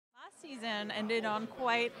season ended on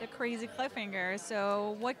quite a crazy cliffhanger.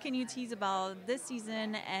 So, what can you tease about this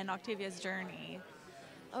season and Octavia's journey?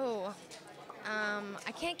 Oh,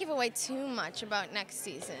 I can't give away too much about next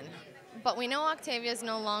season, but we know Octavia's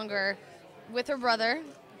no longer with her brother.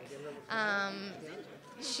 Um,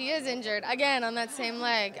 she is injured again on that same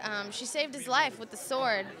leg. She saved his life with the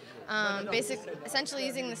sword, essentially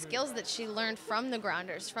using the skills that she learned from the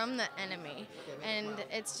Grounders, from the enemy. And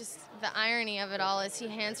it's just the irony of it all is he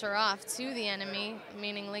hands her off to the enemy,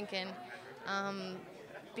 meaning Lincoln,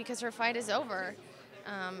 because her fight is over.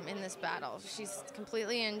 In this battle, she's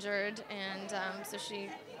completely injured, and so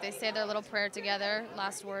they say their little prayer together.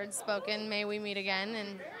 Last words spoken, "May we meet again,"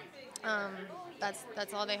 and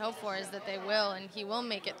that's all they hope for, is that they will, and he will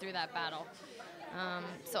make it through that battle.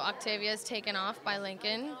 So Octavia is taken off by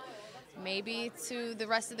Lincoln, maybe to the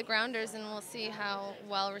rest of the Grounders, and we'll see how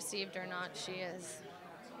well received or not she is.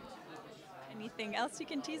 Anything else you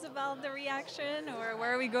can tease about the reaction or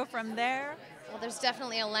where we go from there? Well, there's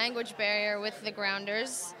definitely a language barrier with the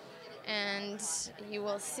Grounders, and you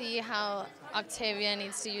will see how Octavia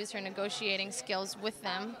needs to use her negotiating skills with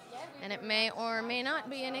them, and it may or may not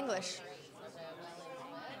be in English.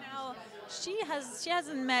 Now, she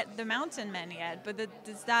hasn't met the Mountain Men yet, but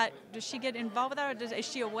does she get involved with that? Or is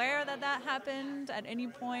she aware that that happened at any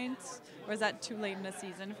point, or is that too late in the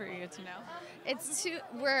season for you to know?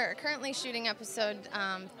 We're currently shooting episode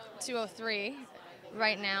 203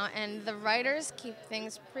 right now, and the writers keep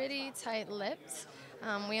things pretty tight-lipped.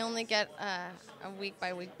 We only get a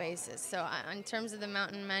week-by-week basis. So in terms of the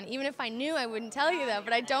Mountain Men, even if I knew, I wouldn't tell you that,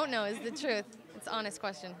 but I don't know is the truth. It's an honest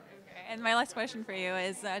question. Okay, and my last question for you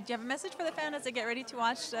is, do you have a message for the fans as they get ready to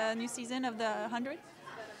watch the new season of The 100?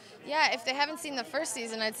 Yeah, if they haven't seen the first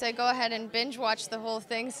season, I'd say go ahead and binge watch the whole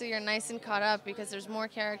thing so you're nice and caught up, because there's more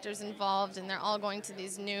characters involved, and they're all going to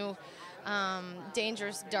these new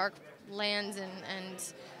dangerous, dark lands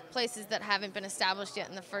and places that haven't been established yet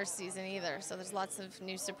in the first season either. So there's lots of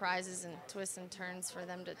new surprises and twists and turns for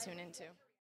them to tune into.